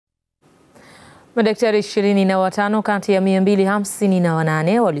Madaktari 25 kati ya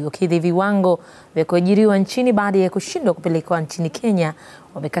 258 waliokidhi viwango vya kuajiriwa nchini baada ya kushindwa kupelekwa nchini Kenya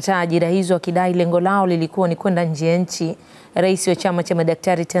wamekataa ajira hizo, wakidai lengo lao lilikuwa ni kwenda nje ya nchi. Rais wa chama cha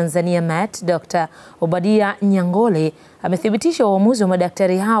Madaktari Tanzania MAT, Dr. Obadia Nyangole amethibitisha uamuzi wa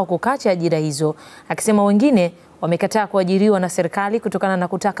madaktari hao kukacha ajira hizo, akisema wengine wamekataa kuajiriwa na serikali kutokana na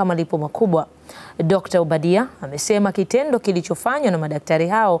kutaka malipo makubwa. Dr. Obadia amesema kitendo kilichofanywa na madaktari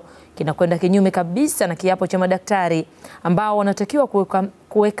hao kinakwenda kinyume kabisa na kiapo cha madaktari ambao wanatakiwa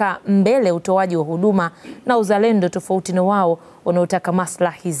kuweka mbele utoaji wa huduma na uzalendo, tofauti na wao wanaotaka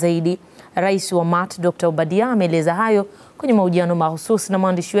maslahi zaidi. Rais wa MAT Dr. Obadia ameeleza hayo kwenye mahojiano mahususi na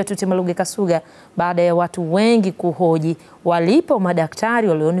mwandishi wetu Temaluge Kasuga baada ya watu wengi kuhoji walipo madaktari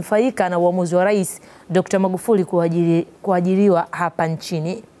walionufaika na uamuzi wa Rais Dr. Magufuli kuajiriwa hapa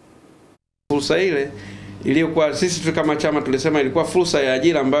nchini. Fursa ile iliyokuwa sisi kama chama tulisema ilikuwa fursa ya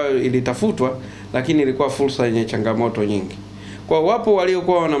ajira ambayo ilitafutwa, lakini ilikuwa fursa yenye changamoto nyingi. Kwa wapo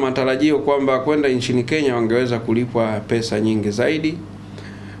waliokuwa wana matarajio kwamba kwenda nchini Kenya wangeweza kulipwa pesa nyingi zaidi,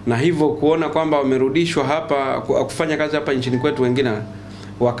 na hivyo kuona kwamba wamerudishwa hapa kufanya kazi hapa nchini kwetu, wengine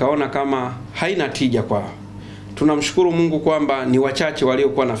wakaona kama haina tija kwao. Tunamshukuru Mungu kwamba ni wachache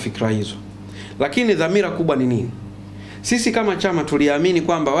waliokuwa na fikra hizo. Lakini dhamira kubwa ni nini? Sisi kama chama tuliamini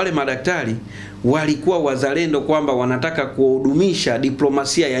kwamba wale madaktari walikuwa wazalendo, kwamba wanataka kuhudumisha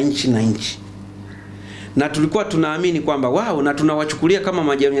diplomasia ya nchi na nchi. Na tulikuwa tunaamini kwamba wao, na tunawachukulia kama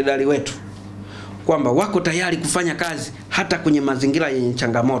majemadari wetu, kwamba wako tayari kufanya kazi hata kwenye mazingira yenye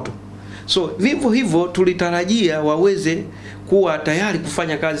changamoto. So vivyo hivyo tulitarajia waweze kuwa tayari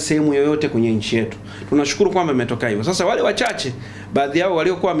kufanya kazi sehemu yoyote kwenye nchi yetu. Tunashukuru kwamba imetokea hivyo. Sasa wale wachache, baadhi yao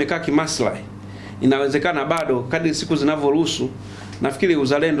waliokuwa wamekaa kimaslahi, inawezekana bado kadri siku zinavyoruhusu, nafikiri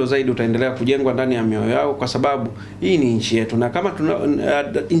uzalendo zaidi utaendelea kujengwa ndani ya mioyo yao, kwa sababu hii ni nchi yetu, na kama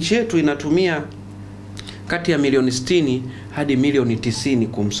nchi yetu inatumia kati ya milioni 60 hadi milioni 90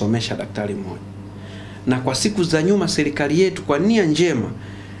 kumsomesha daktari mmoja. Na kwa siku za nyuma serikali yetu kwa nia njema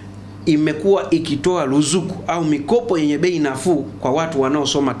imekuwa ikitoa ruzuku au mikopo yenye bei nafuu kwa watu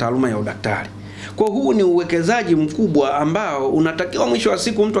wanaosoma taaluma ya udaktari. Kwa huu ni uwekezaji mkubwa ambao unatakiwa mwisho wa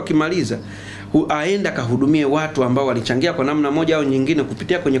siku mtu akimaliza aenda kahudumie watu ambao walichangia kwa namna moja au nyingine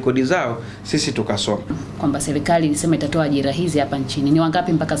kupitia kwenye kodi zao, sisi tukasoma. Kwamba serikali ilisema itatoa ajira hizi hapa nchini. Ni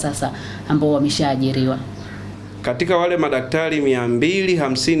wangapi mpaka sasa ambao wameshaajiriwa? Katika wale madaktari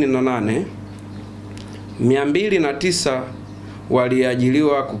 258, 209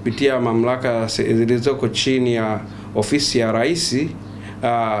 waliajiriwa kupitia mamlaka zilizoko chini ya ofisi ya Rais,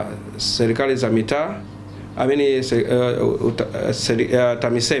 serikali za mitaa,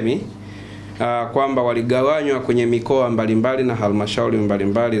 TAMISEMI, kwamba waligawanywa kwenye mikoa mbalimbali na halmashauri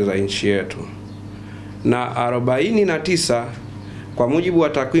mbalimbali za nchi yetu. Na 49 kwa mujibu wa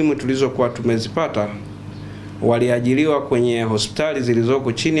takwimu tulizokuwa tumezipata waliajiriwa kwenye hospitali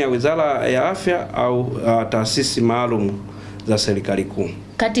zilizoko chini ya Wizara ya Afya au taasisi maalum za serikali kuu.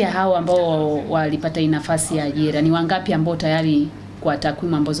 Kati ya hao ambao walipata nafasi ya ajira, ni wangapi ambao tayari kwa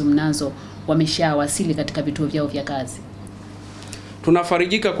takwimu ambazo mnazo wameshawasili katika vituo vyao vya kazi?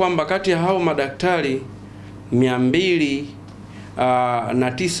 Tunafarijika kwamba kati ya hao madaktari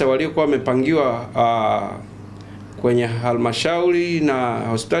 209 waliokuwa wamepangiwa kwenye halmashauri na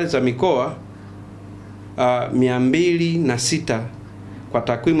hospitali za mikoa, 206 kwa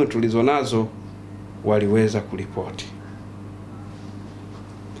takwimu tulizonazo waliweza kuripoti.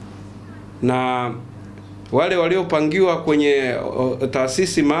 Na wale waliopangiwa kwenye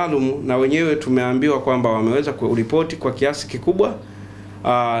taasisi maalum na wenyewe tumeambiwa kwamba wameweza kuripoti kwa kiasi kikubwa,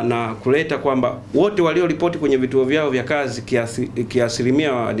 na kuleta kwamba wote walioripoti kwenye vituo vyao vya kazi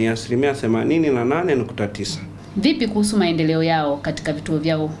kiasilimia ni 88.9. Vipi kuhusu maendeleo yao katika vituo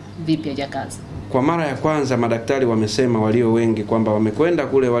vyao vipya vya kazi? Kwa mara ya kwanza madaktari wamesema walio wengi kwamba wamekwenda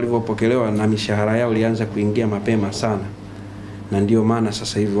kule walivyopokelewa na mishahara yao ilianza kuingia mapema sana, na ndio maana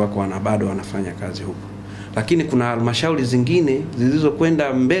sasa hivi wako bado wanafanya kazi huko. Lakini kuna halmashauri zingine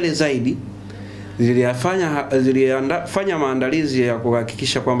zilizokwenda mbele zaidi, zilifanya maandalizi ya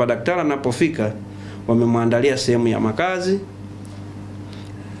kuhakikisha kwamba daktari anapofika wamemwandalia sehemu ya makazi.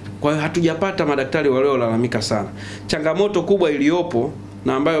 Kwa hiyo hatujapata madaktari waliolalamika sana. Changamoto kubwa iliyopo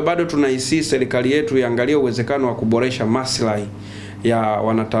na ambayo bado tunahisi serikali yetu iangalie uwezekano wa kuboresha maslahi ya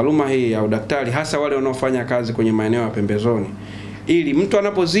wanataaluma hii ya udaktari, hasa wale wanaofanya kazi kwenye maeneo ya pembezoni, ili mtu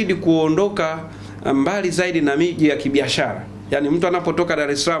anapozidi kuondoka mbali zaidi na miji ya kibiashara, yani mtu anapotoka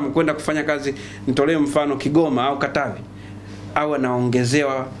Dar es Salaam kwenda kufanya kazi, nitolee mfano Kigoma au Katavi, au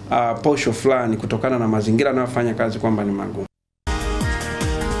anaongezewa posho fulani kutokana na mazingira anayofanya kazi kwamba ni magumu.